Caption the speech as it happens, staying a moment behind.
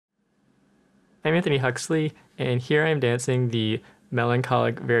I'm Anthony Huxley, and here I'm dancing the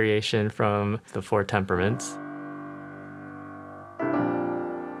melancholic variation from the Four Temperaments.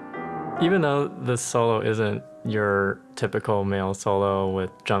 Even though the solo isn't your typical male solo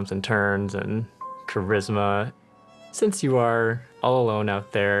with jumps and turns and charisma, since you are all alone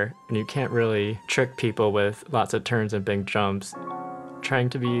out there and you can't really trick people with lots of turns and big jumps,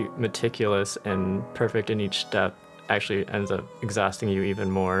 trying to be meticulous and perfect in each step actually ends up exhausting you even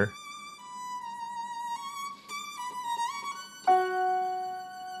more.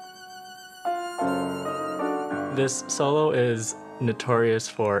 This solo is notorious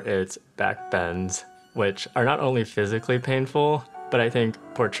for its back bends, which are not only physically painful, but I think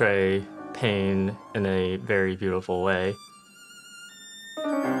portray pain in a very beautiful way.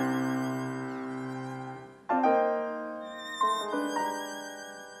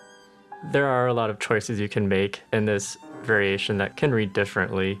 There are a lot of choices you can make in this variation that can read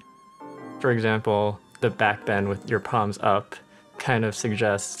differently. For example, the back bend with your palms up kind of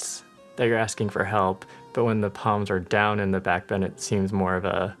suggests that you're asking for help, but when the palms are down in the back bend, it seems more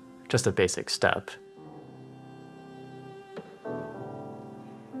of just a basic step.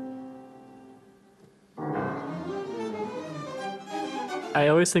 I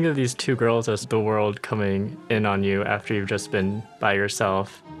always think of these two girls as the world coming in on you after you've just been by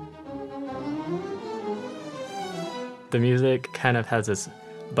yourself. The music kind of has this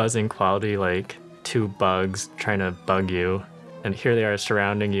buzzing quality, like two bugs trying to bug you, and here they are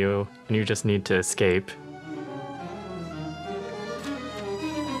surrounding you, and you just need to escape.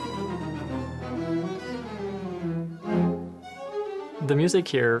 The music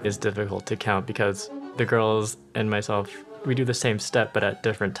here is difficult to count because the girls and myself, we do the same step but at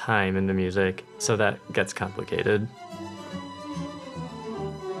different time in the music, so that gets complicated.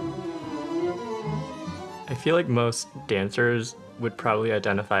 I feel like most dancers would probably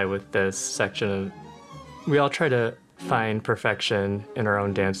identify with this section of, we all try to find perfection in our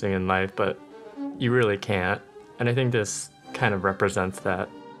own dancing in life, but you really can't. And I think this kind of represents that.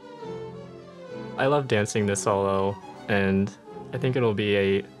 I love dancing this solo, and I think it'll be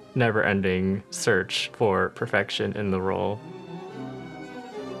a never-ending search for perfection in the role.